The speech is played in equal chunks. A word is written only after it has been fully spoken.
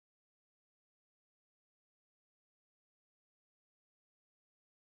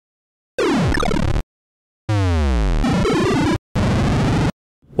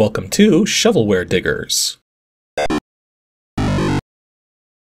Welcome to Shovelware Diggers.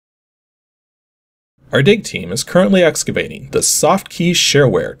 Our dig team is currently excavating the Softkey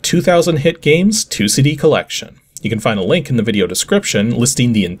Shareware 2000 hit games 2CD collection. You can find a link in the video description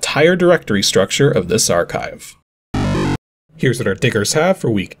listing the entire directory structure of this archive. Here's what our diggers have for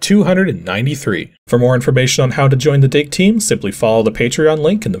week 293. For more information on how to join the dig team, simply follow the Patreon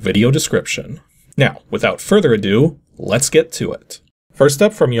link in the video description. Now, without further ado, let's get to it. First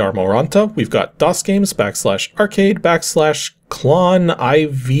up from Yarmoranta, we've got DOSGAMES /arcade/clone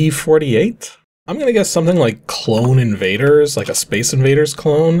IV48. I'm gonna guess something like Clone Invaders, like a Space Invaders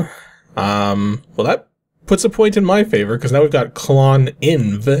clone. Well, that puts a point in my favor, because now we've got Clone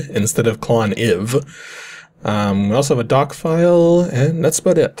Inv instead of Clone Iv. We also have a doc file, and that's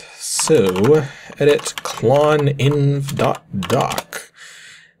about it. So, edit cloneinv.doc.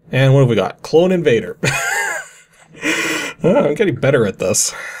 And what have we got? Clone Invader. I'm getting better at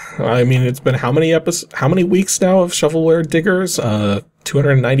this. I mean, it's been how many weeks now of Shovelware Diggers?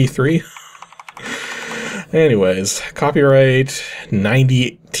 293? Anyways, copyright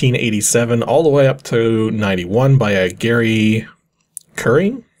 1987 all the way up to 91 by a Gary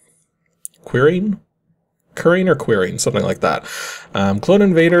Curring? Queering, something like that. Clone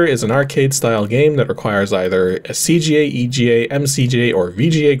Invader is an arcade-style game that requires either a CGA, EGA, MCGA, or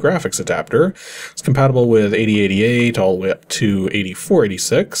VGA graphics adapter. It's compatible with 8088 all the way up to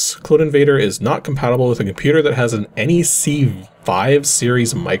 8486. Clone Invader is not compatible with a computer that has an NEC5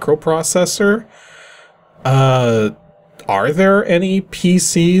 series microprocessor. Are there any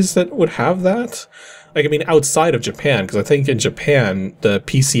PCs that would have that? Like, I mean, outside of Japan, because I think in Japan, the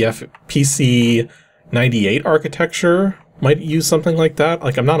PC98 architecture might use something like that.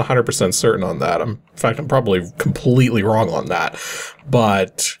 Like, I'm not 100% certain on that. In fact, I'm probably completely wrong on that.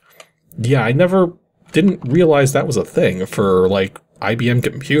 But, yeah, I didn't realize that was a thing for, like, IBM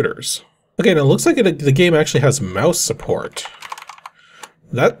computers. Okay, now it looks like the game actually has mouse support.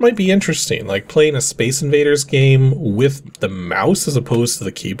 That might be interesting, like playing a Space Invaders game with the mouse as opposed to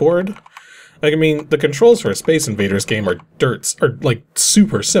the keyboard. Like, I mean, the controls for a Space Invaders game are like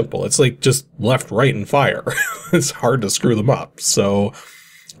super simple. It's like just left, right, and fire. It's hard to screw them up. So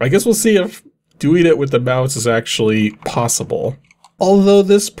I guess we'll see if doing it with the mouse is actually possible. Although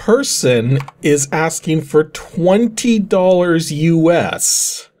this person is asking for $20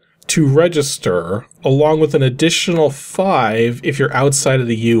 US to register, along with an additional $5 if you're outside of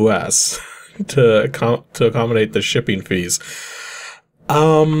the US to accommodate the shipping fees.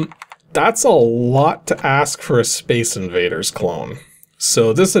 That's a lot to ask for a Space Invaders clone.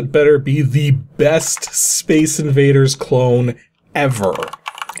 So this had better be the best Space Invaders clone ever.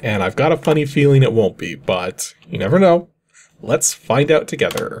 And I've got a funny feeling it won't be, but you never know. Let's find out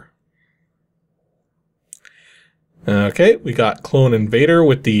together. Okay, we got Clone Invader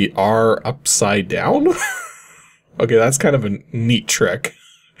with the R upside down. Okay, that's kind of a neat trick.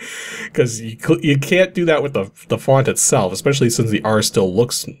 Because you can't do that with the font itself, especially since the R still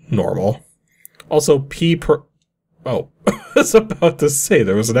looks normal. Also, oh, I was about to say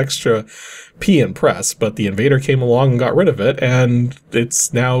there was an extra P in press, but the Invader came along and got rid of it, and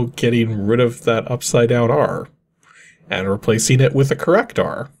it's now getting rid of that upside down R. And replacing it with a correct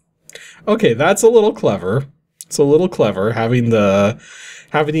R. Okay, that's a little clever. It's a little clever having the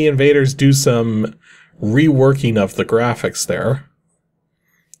invaders do some reworking of the graphics there.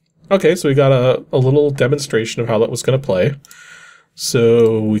 Okay, so we got a little demonstration of how that was going to play.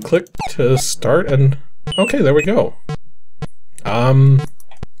 So we click to start, and okay, there we go.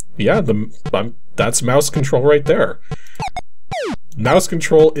 Yeah, that's mouse control right there. Mouse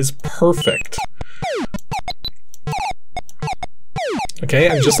control is perfect. Okay,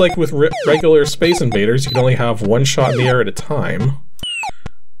 and just like with regular Space Invaders, you can only have one shot in the air at a time.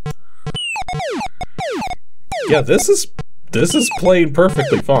 Yeah, this is playing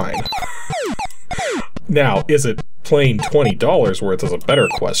perfectly fine. Now, is it playing $20 worth is a better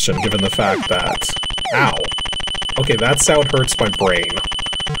question, given the fact that... Ow. Okay, that sound hurts my brain.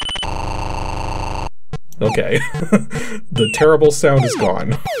 Okay. The terrible sound is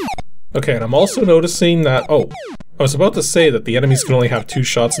gone. Okay, and I'm also noticing that... Oh, I was about to say that the enemies can only have 2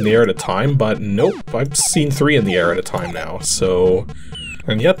 shots in the air at a time, but nope, I've seen 3 in the air at a time now, so...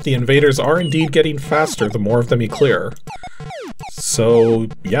 And yep, the invaders are indeed getting faster the more of them you clear. So,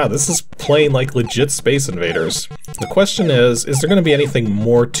 yeah, this is playing like legit Space Invaders. The question is there going to be anything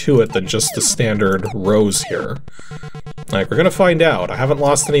more to it than just the standard rows here? Like, we're going to find out. I haven't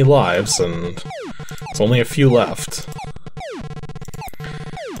lost any lives, and it's only a few left.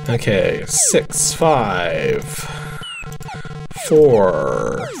 Okay, 6, 5,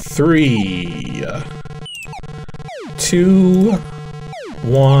 4, 3, 2,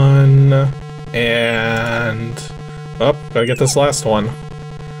 1, and... Oh, gotta get this last one.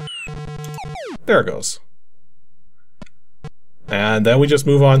 There it goes. And then we just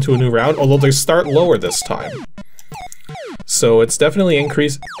move on to a new round, although they start lower this time. So it's definitely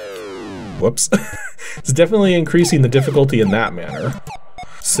Whoops. It's definitely increasing the difficulty in that manner.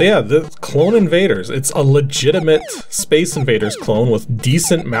 So yeah, the Clone Invaders, it's a legitimate Space Invaders clone with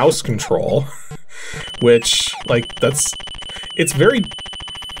decent mouse control. Which, like, it's very...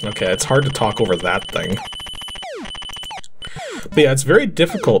 Okay, it's hard to talk over that thing. But yeah, it's very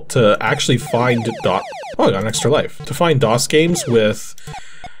difficult to actually find Oh, I got an extra life. To find DOS games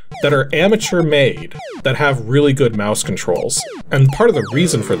that are amateur made, that have really good mouse controls. And part of the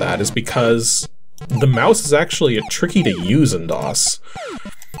reason for that is because the mouse is actually tricky to use in DOS.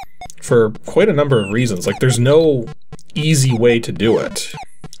 For quite a number of reasons. Like, there's no easy way to do it.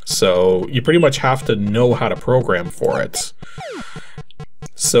 So you pretty much have to know how to program for it.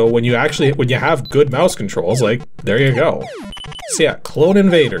 So when you have good mouse controls, like, there you go. So yeah, Clone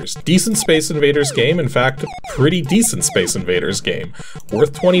Invaders. Decent Space Invaders game. In fact, a pretty decent Space Invaders game.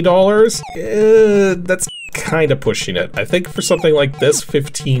 Worth $20? That's kind of pushing it. I think for something like this,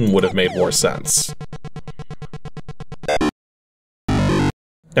 15 would have made more sense.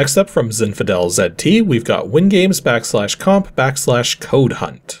 Next up from Zinfidel ZT, we've got WINGAMES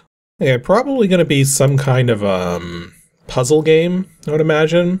 /comp/CODEHUNT. Okay, probably going to be some kind of puzzle game, I would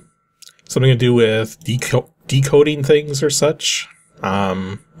imagine. Something to do with decoding things or such.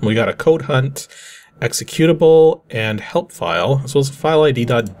 We got a code hunt, executable, and help file, as well as a file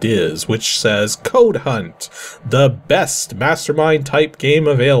ID.diz, which says Code Hunt, the best Mastermind type game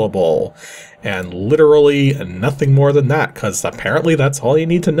available. And literally nothing more than that, because apparently that's all you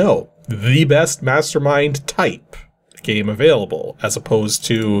need to know. The best Mastermind type game available, as opposed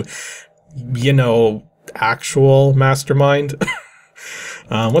to, you know, actual Mastermind.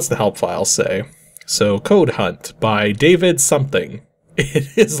 What's the help file say? So, Code Hunt by David something.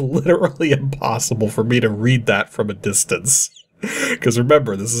 It is literally impossible for me to read that from a distance. Because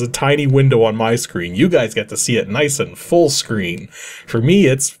remember, this is a tiny window on my screen. You guys get to see it nice and full screen. For me,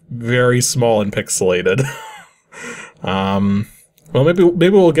 it's very small and pixelated. Well, maybe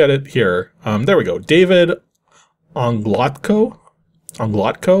we'll get it here. There we go. David Onglotko?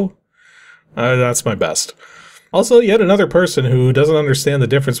 That's my best. Also, yet another person who doesn't understand the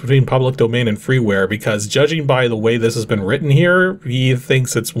difference between public domain and freeware, because judging by the way this has been written here, he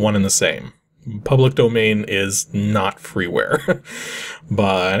thinks it's one and the same. Public domain is not freeware.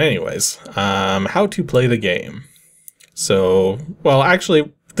 But anyways, how to play the game. So, well,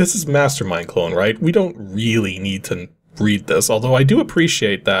 actually, this is Mastermind clone, right? We don't really need to read this, although I do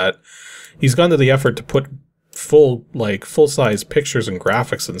appreciate that he's gone to the effort to put full-size pictures and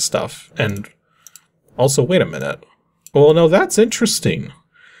graphics and stuff. And also, wait a minute. Well, no, that's interesting.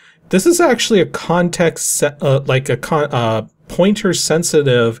 This is actually a context,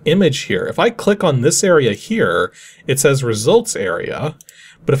 pointer-sensitive image here. If I click on this area here, it says results area.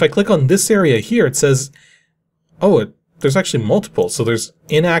 But if I click on this area here, it says, oh, there's actually multiple. So there's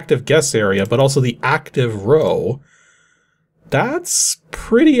inactive guess area, but also the active row. That's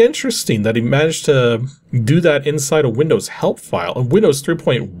pretty interesting that he managed to do that inside a Windows help file, a Windows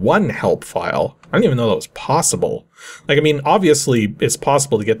 3.1 help file. I didn't even know that was possible. Like, I mean, obviously it's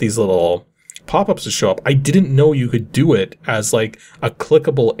possible to get these little pop-ups to show up. I didn't know you could do it as like a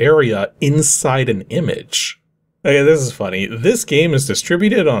clickable area inside an image. Okay, this is funny. This game is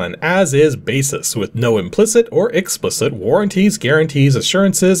distributed on an as-is basis with no implicit or explicit warranties, guarantees,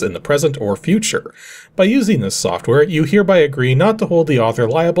 assurances in the present or future. By using this software, you hereby agree not to hold the author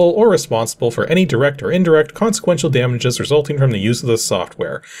liable or responsible for any direct or indirect consequential damages resulting from the use of this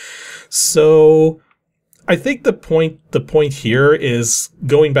software. So, I think the point here is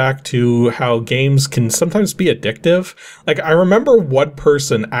going back to how games can sometimes be addictive. Like, I remember one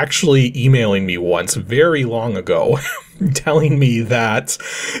person actually emailing me once very long ago telling me that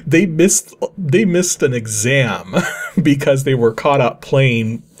they missed an exam because they were caught up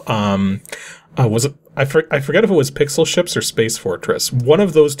playing was it, I forget if it was Pixel Ships or Space Fortress, one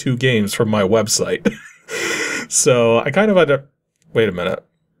of those two games from my website. So I kind of had to wait a minute.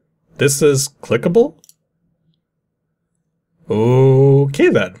 This is clickable? Okay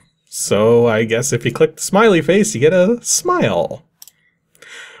then. So I guess if you click the smiley face, you get a smile.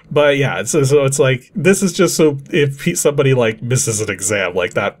 But yeah, so it's like, this is just so if somebody like misses an exam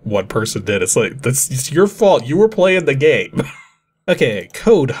like that one person did, it's like, it's your fault. You were playing the game. Okay,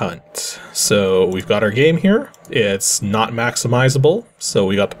 Code Hunt. So we've got our game here. It's not maximizable, so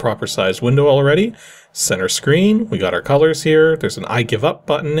we got the proper size window already. Center screen, we got our colors here. There's an I give up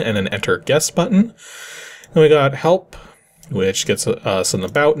button and an enter guess button. Then we got help, which gets us an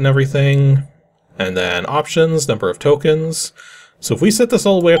about and everything. And then options, number of tokens. So if we set this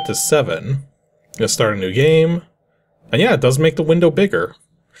all the way up to 7, let's start a new game. And yeah, it does make the window bigger.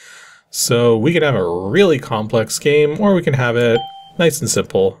 So we can have a really complex game, or we can have it nice and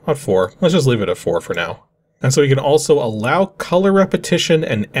simple at 4. Let's just leave it at 4 for now. And so we can also allow color repetition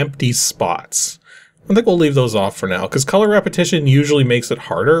and empty spots. I think we'll leave those off for now, because color repetition usually makes it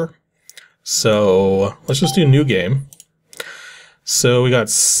harder. So let's just do new game. So we got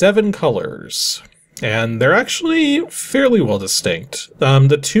 7 colors, and they're actually fairly well distinct.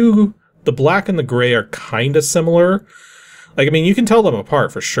 The black and the gray are kind of similar. Like, I mean, you can tell them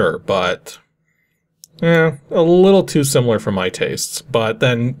apart for sure, but a little too similar for my tastes. But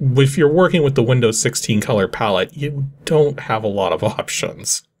then if you're working with the Windows 16 color palette, you don't have a lot of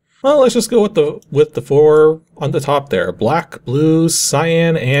options. Well, let's just go with the 4 on the top there. Black, blue,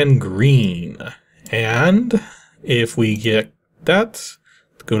 cyan, and green. And if we get that,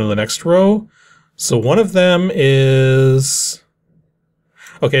 go to the next row. So one of them is...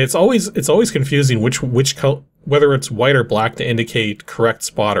 Okay, it's always confusing which color, whether it's white or black to indicate correct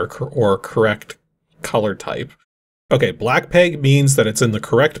spot or correct color type. Okay, black peg means that it's in the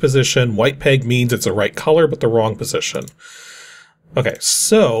correct position. White peg means it's the right color but the wrong position. Okay,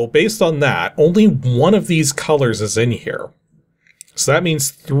 so based on that, only one of these colors is in here. So that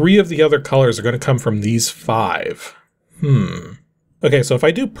means 3 of the other colors are going to come from these 5. Okay, so if I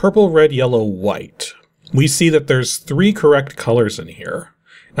do purple, red, yellow, white, we see that there's 3 correct colors in here.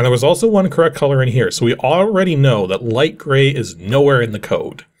 And there was also 1 correct color in here, so we already know that light gray is nowhere in the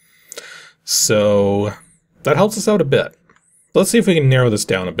code. So that helps us out a bit. Let's see if we can narrow this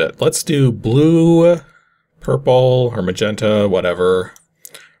down a bit. Let's do blue, purple, or magenta, whatever,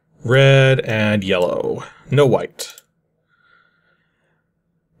 red, and yellow. No white.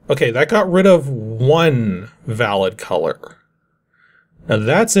 Okay, that got rid of 1 valid color. Now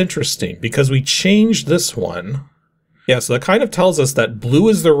that's interesting, because we changed this one. Yeah, so that kind of tells us that blue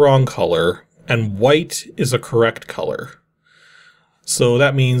is the wrong color, and white is a correct color. So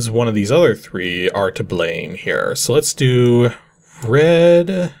that means one of these other 3 are to blame here. So let's do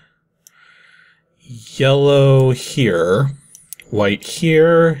red, yellow here, white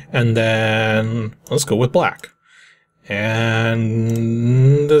here, and then let's go with black.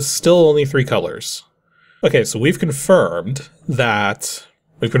 And there's still only 3 colors. Okay, so we've confirmed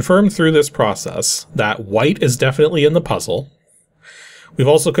through this process that white is definitely in the puzzle. We've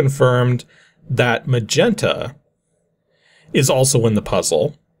also confirmed that magenta is also in the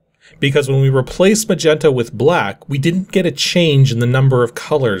puzzle, because when we replaced magenta with black, we didn't get a change in the number of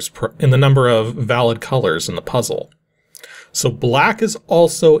colors, in the number of valid colors in the puzzle. So black is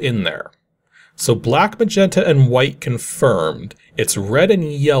also in there. So black, magenta, and white confirmed. It's red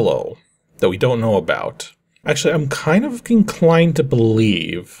and yellow that we don't know about. Actually, I'm kind of inclined to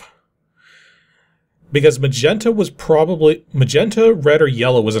believe, because magenta, red, or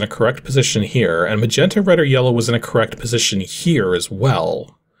yellow was in a correct position here, and magenta, red, or yellow was in a correct position here as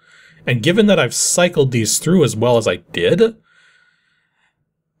well. And given that I've cycled these through as well as I did,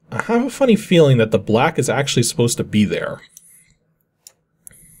 I have a funny feeling that the black is actually supposed to be there.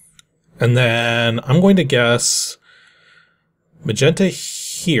 And then I'm going to guess magenta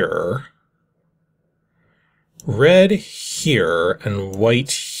here, red here, and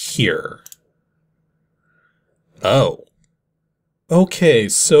white here. Oh. Okay,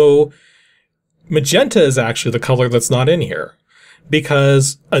 so magenta is actually the color that's not in here.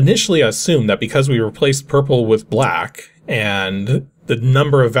 Because initially I assumed that because we replaced purple with black and the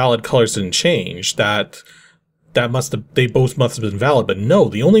number of valid colors didn't change, they both must have been valid. But no,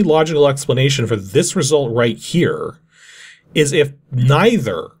 the only logical explanation for this result right here is if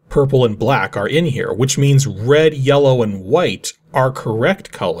neither purple and black are in here, which means red, yellow, and white are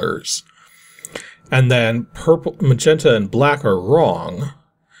correct colors. And then purple, magenta, and black are wrong.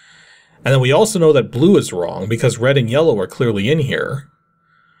 And then we also know that blue is wrong because red and yellow are clearly in here.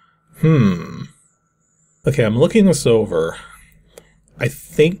 Okay, I'm looking this over. I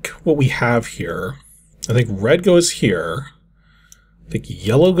think what we have here, I think red goes here, I think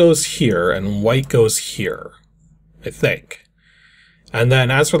yellow goes here, and white goes here. I think. And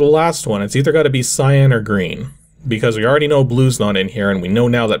then as for the last one, it's either got to be cyan or green, because we already know blue's not in here, and we know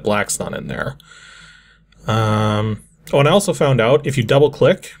now that black's not in there. Oh, and I also found out if you double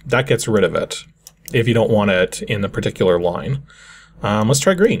click, that gets rid of it, if you don't want it in the particular line. Let's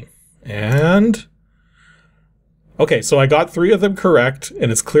try green. And okay, so I got 3 of them correct,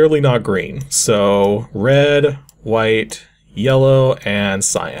 and it's clearly not green. So red, white, yellow, and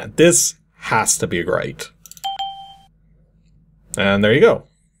cyan. This has to be right. And there you go.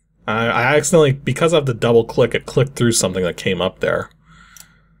 I accidentally, because of the double click, it clicked through something that came up there.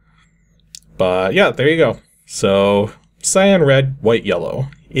 But yeah, there you go. So cyan, red, white, yellow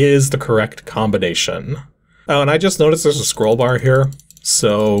is the correct combination. Oh, and I just noticed there's a scroll bar here.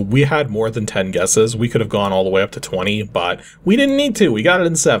 So we had more than 10 guesses. We could have gone all the way up to 20, but we didn't need to. We got it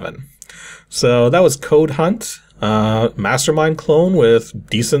in 7. So that was CODEHUNT, Mastermind clone with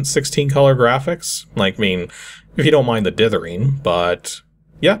decent 16-color graphics. Like, I mean, if you don't mind the dithering, but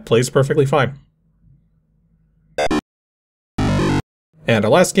yeah, plays perfectly fine. And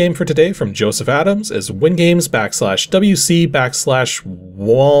our last game for today from Joseph Adams is WINGAMES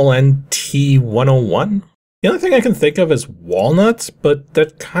 /WC/WALNT101. The only thing I can think of is Walnut, but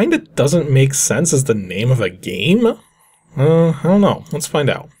that kind of doesn't make sense as the name of a game. I don't know. Let's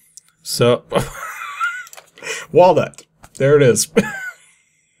find out. So, Walnut. There it is.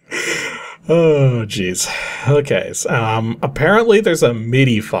 Oh, jeez. Okay, so, apparently there's a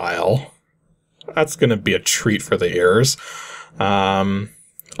MIDI file. That's going to be a treat for the ears.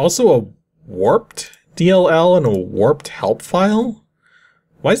 Also a warped DLL and a warped help file?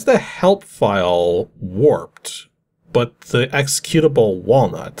 Why is the help file warped, but the executable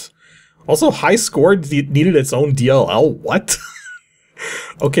walnut? Also, high score needed its own DLL? What?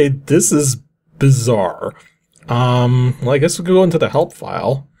 Okay, this is bizarre. Well, I guess we'll go into the help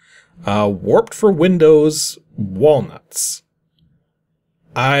file. Warped for Windows walnuts.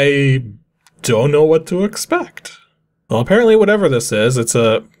 I don't know what to expect. Well, apparently whatever this is, it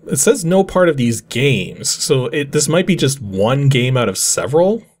says no part of these games, so this might be just one game out of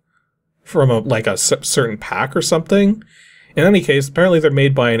several from a certain pack or something. In any case, apparently they're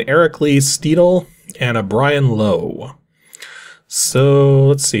made by an Eric Lee Steedle and a Brian Lowe. So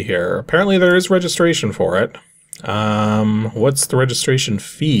let's see here. Apparently there is registration for it. What's the registration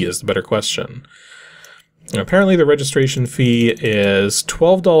fee is the better question. And apparently the registration fee is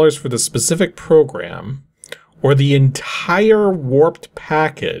 $12 for the specific program, or the entire warped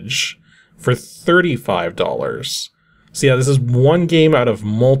package for $35. So yeah, this is one game out of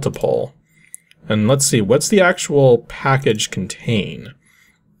multiple. And let's see, what's the actual package contain?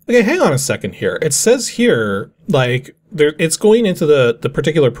 Okay, hang on a second here. It says here, like, it's going into the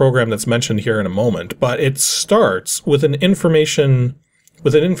particular program that's mentioned here in a moment, but it starts with an information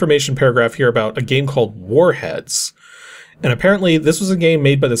paragraph here about a game called Warheads. And apparently this was a game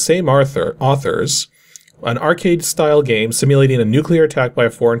made by the same authors, an arcade-style game simulating a nuclear attack by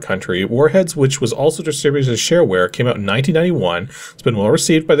a foreign country. Warheads, which was also distributed as Shareware, came out in 1991. It's been well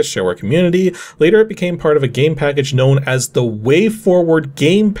received by the Shareware community. Later, it became part of a game package known as the WayForward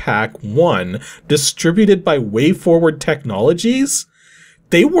Game Pack 1, distributed by WayForward Technologies.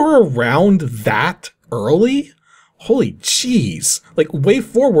 They were around that early? Holy jeez. Like,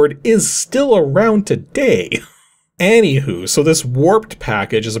 WayForward is still around today. Anywho, so this warped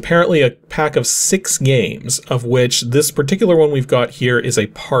package is apparently a pack of 6 games, of which this particular one we've got here is a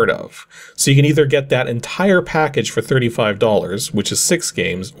part of. So you can either get that entire package for $35, which is 6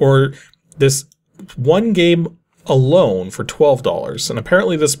 games, or this one game alone for $12. And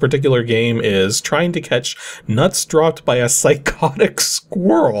apparently this particular game is trying to catch nuts dropped by a psychotic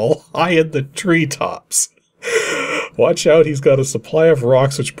squirrel high in the treetops. Watch out, he's got a supply of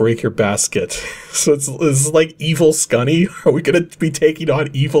rocks which break your basket. So it's like evil Skunny? Are we going to be taking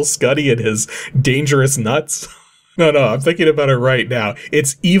on evil Skunny and his dangerous nuts? No, I'm thinking about it right now.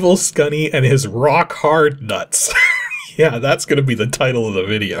 It's evil Skunny and his rock-hard nuts. Yeah, that's going to be the title of the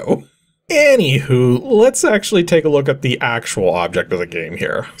video. Anywho, let's actually take a look at the actual object of the game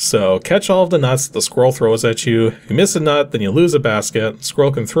here. So, catch all of the nuts the squirrel throws at you. If you miss a nut, then you lose a basket. The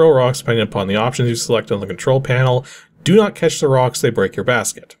squirrel can throw rocks depending upon the options you select on the control panel. Do not catch the rocks, they break your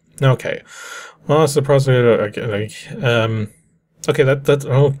basket. Okay. Well, that's the process. Okay,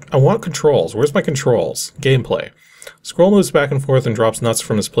 I want controls. Where's my controls? Gameplay. Squirrel moves back and forth and drops nuts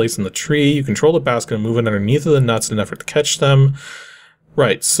from his place in the tree. You control the basket and move it underneath of the nuts in an effort to catch them.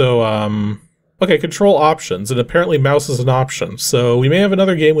 Right, so, okay, control options, and apparently mouse is an option, so we may have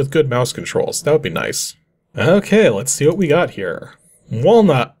another game with good mouse controls. That would be nice. Okay, let's see what we got here.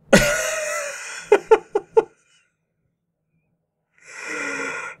 Walnut.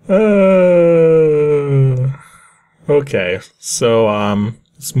 Okay, so,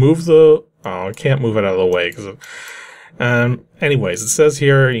 let's move the... Oh, I can't move it out of the way, because... anyways, it says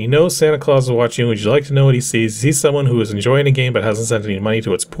here, you know Santa Claus is watching. Would you like to know what he sees? He sees someone who is enjoying a game but hasn't sent any money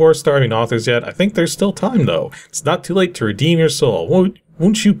to its poor, starving authors yet. I think there's still time, though. It's not too late to redeem your soul.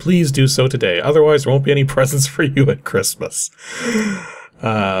 Won't you please do so today? Otherwise, there won't be any presents for you at Christmas.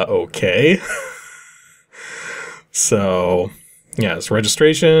 Okay. So, yes,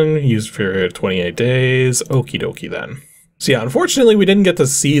 registration, use period 28 days. Okie dokie then. So yeah, unfortunately we didn't get to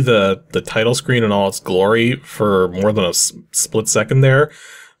see the title screen in all its glory for more than a split second there.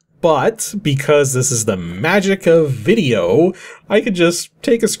 But because this is the magic of video, I could just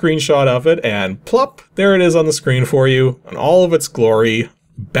take a screenshot of it and plop, there it is on the screen for you in all of its glory.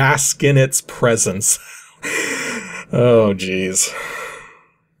 Bask in its presence. Oh, geez.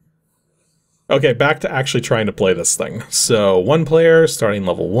 Okay, back to actually trying to play this thing. So, one player, starting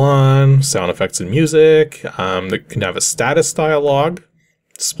level 1, sound effects and music. They can have a status dialogue,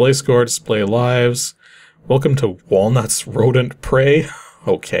 display score, display lives. Welcome to Walnut's Rodent Prey.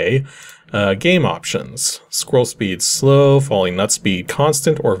 Okay. Game options. Scroll speed slow, falling nut speed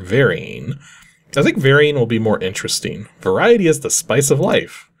constant, or varying. I think varying will be more interesting. Variety is the spice of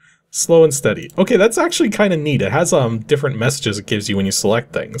life. Slow and steady. Okay, that's actually kind of neat. It has different messages it gives you when you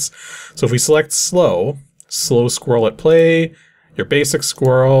select things. So if we select slow, slow squirrel at play, your basic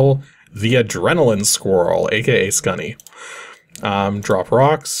squirrel, the adrenaline squirrel, aka Skunny. Drop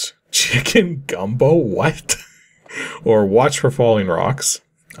rocks, chicken gumbo, what? Or watch for falling rocks.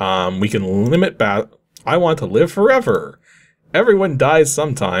 We can limit I want to live forever. Everyone dies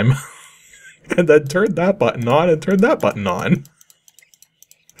sometime. And then turn that button on and turn that button on.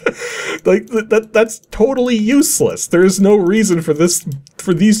 Like that's totally useless. There is no reason for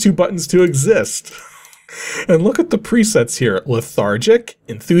these two buttons to exist. And look at the presets here: lethargic,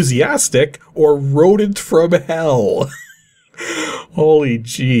 enthusiastic, or rodent from hell. Holy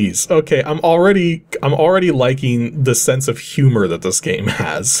jeez. Okay, I'm already liking the sense of humor that this game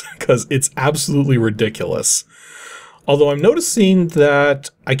has, because it's absolutely ridiculous. Although I'm noticing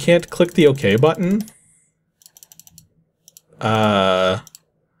that I can't click the OK button.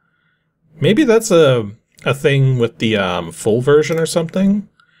 Maybe that's a thing with the full version or something.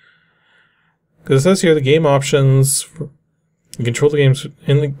 Because it says here the game options. You control the games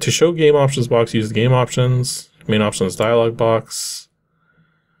to show game options box. Use the game options. Main options dialog box.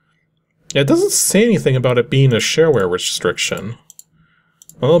 Yeah, it doesn't say anything about it being a shareware restriction.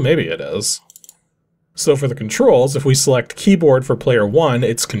 Well, maybe it is. So for the controls, if we select keyboard for player 1,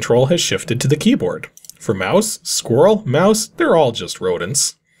 its control has shifted to the keyboard. For mouse, squirrel, mouse, they're all just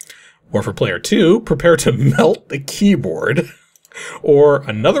rodents. Or for player 2, prepare to melt the keyboard. Or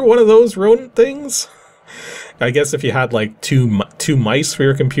another one of those rodent things. I guess if you had like two mice for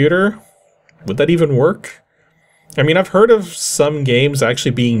your computer, would that even work? I mean, I've heard of some games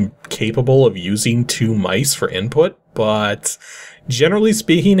actually being capable of using 2 mice for input, but generally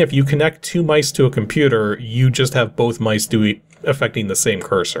speaking, if you connect 2 mice to a computer, you just have both mice affecting the same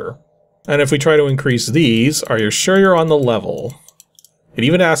cursor. And if we try to increase these, are you sure you're on the level? It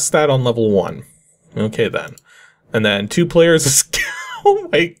even asks that on level 1. Okay then. And then 2 players is... Oh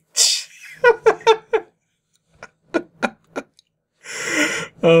my...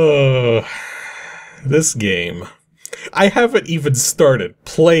 Oh... This game. I haven't even started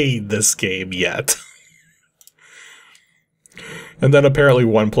playing this game yet. And then apparently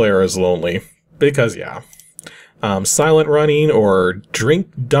 1 player is lonely. Because, yeah. Silent running or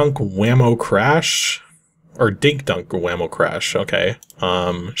drink dunk whammo crash. Or dink dunk whammo crash, okay.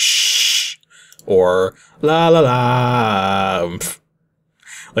 Shh. Or la la la.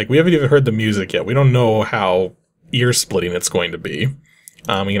 Like, we haven't even heard the music yet. We don't know how ear-splitting it's going to be.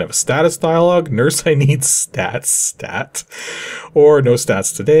 We can have a status dialogue. Nurse, I need stat. Or no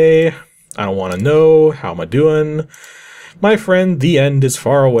stats today. I don't want to know. How am I doing? My friend, the end is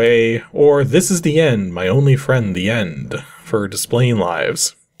far away. Or this is the end, my only friend, the end. For displaying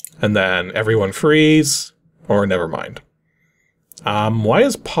lives. And then everyone freeze. Or never mind. Why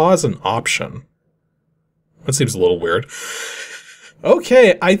is pause an option? That seems a little weird.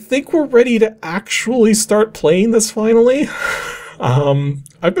 Okay, I think we're ready to actually start playing this finally.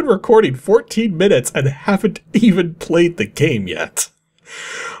 I've been recording 14 minutes and haven't even played the game yet.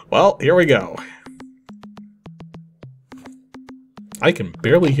 Well, here we go. I can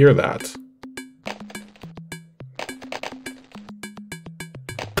barely hear that.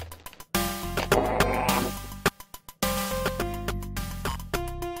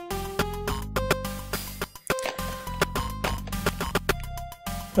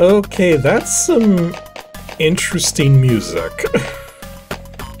 Okay, that's some interesting music.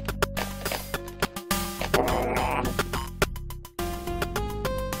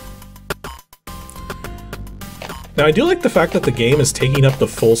 Now, I do like the fact that the game is taking up the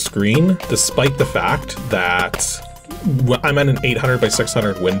full screen, despite the fact that I'm at an 800 by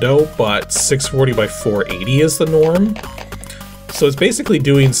 600 window, but 640 by 480 is the norm. So it's basically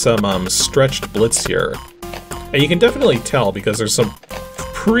doing some stretched blitz here. And you can definitely tell because there's some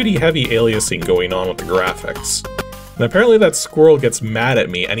pretty heavy aliasing going on with the graphics. And apparently that squirrel gets mad at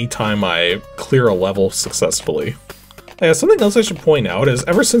me anytime I clear a level successfully. Yeah, something else I should point out is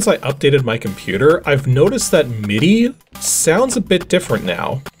ever since I updated my computer, I've noticed that MIDI sounds a bit different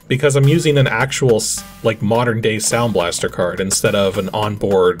now because I'm using an actual, like, modern-day Sound Blaster card instead of an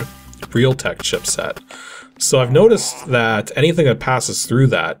onboard Realtek chipset. So I've noticed that anything that passes through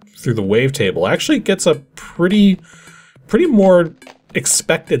the wavetable, actually gets a pretty more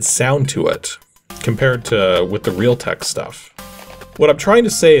expected sound to it compared to with the Realtek stuff. What I'm trying to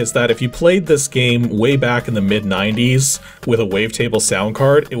say is that if you played this game way back in the mid-90s with a wavetable sound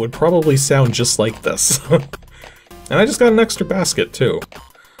card, it would probably sound just like this. And I just got an extra basket too.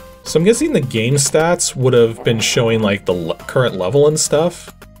 So I'm guessing the game stats would have been showing like the current level and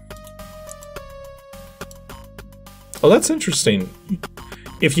stuff. Oh, that's interesting.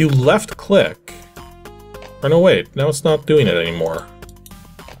 If you left click... Or no, wait, now it's not doing it anymore.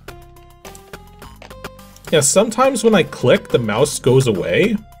 Yeah, sometimes when I click, the mouse goes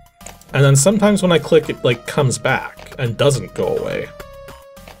away, and then sometimes when I click, it like comes back and doesn't go away.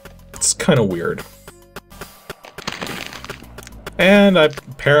 It's kind of weird. And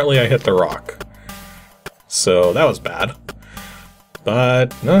apparently I hit the rock. So that was bad.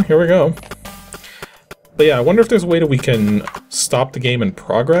 But, no, here we go. But yeah, I wonder if there's a way that we can stop the game in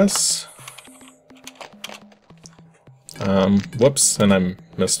progress. Whoops, and I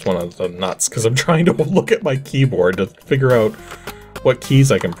missed one of the nuts because I'm trying to look at my keyboard to figure out what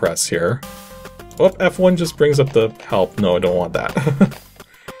keys I can press here. Oh, F1 just brings up the help. No, I don't want that.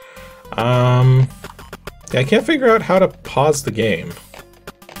 Yeah, I can't figure out how to pause the game,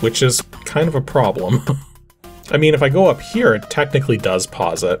 which is kind of a problem. I mean, if I go up here, it technically does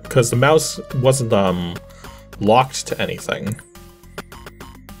pause it, because the mouse wasn't, locked to anything.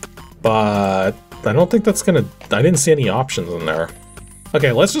 But I don't think that's gonna... I didn't see any options in there.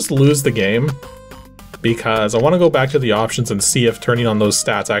 Okay, let's just lose the game, because I want to go back to the options and see if turning on those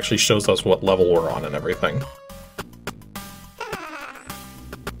stats actually shows us what level we're on and everything.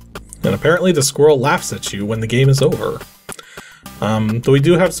 And apparently the squirrel laughs at you when the game is over. Though we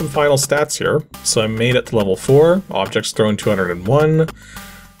do have some final stats here. So I made it to level 4, objects thrown 201,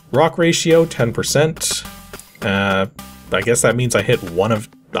 rock ratio 10%. I guess that means I hit 1 of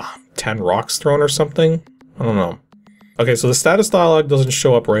 10 rocks thrown or something? I don't know. Okay, so the status dialog doesn't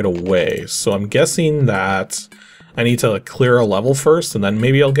show up right away, so I'm guessing that I need to clear a level first, and then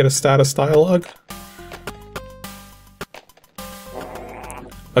maybe I'll get a status dialog.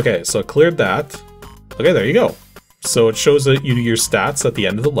 Okay, so I cleared that. Okay, there you go. So it shows that you do your stats at the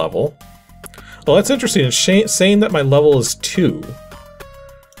end of the level. Well, that's interesting. It's saying that my level is 2.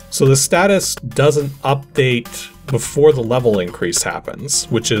 So the status doesn't update before the level increase happens,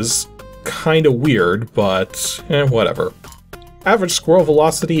 which is kind of weird, but whatever. Average squirrel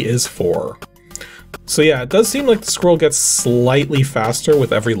velocity is 4. So yeah, it does seem like the squirrel gets slightly faster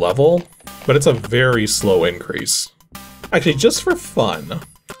with every level, but it's a very slow increase. Actually, just for fun,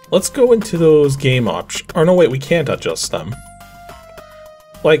 let's go into those game options. Or no, wait, we can't adjust them.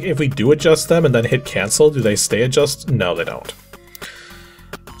 Like, if we do adjust them and then hit cancel, do they stay adjusted? No, they don't.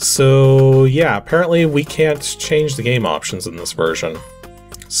 So yeah, apparently we can't change the game options in this version.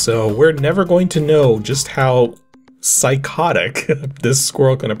 So we're never going to know just how psychotic this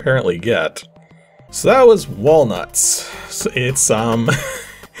squirrel can apparently get. So that was Walnuts. So it's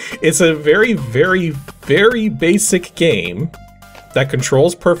it's a very, very, very basic game that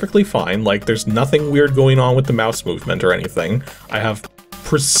controls perfectly fine. Like, there's nothing weird going on with the mouse movement or anything. I have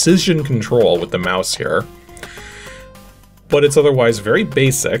precision control with the mouse here. But it's otherwise very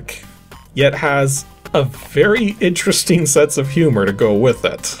basic, yet has a very interesting sense of humor to go with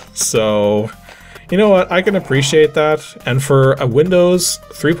it. So, you know what, I can appreciate that, and for a Windows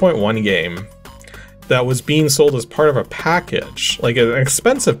 3.1 game that was being sold as part of a package, like an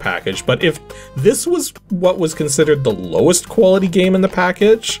expensive package, but if this was what was considered the lowest quality game in the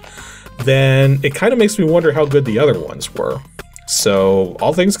package, then it kind of makes me wonder how good the other ones were. So,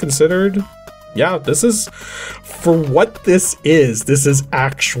 all things considered, yeah, this is, for what this is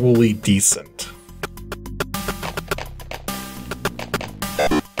actually decent.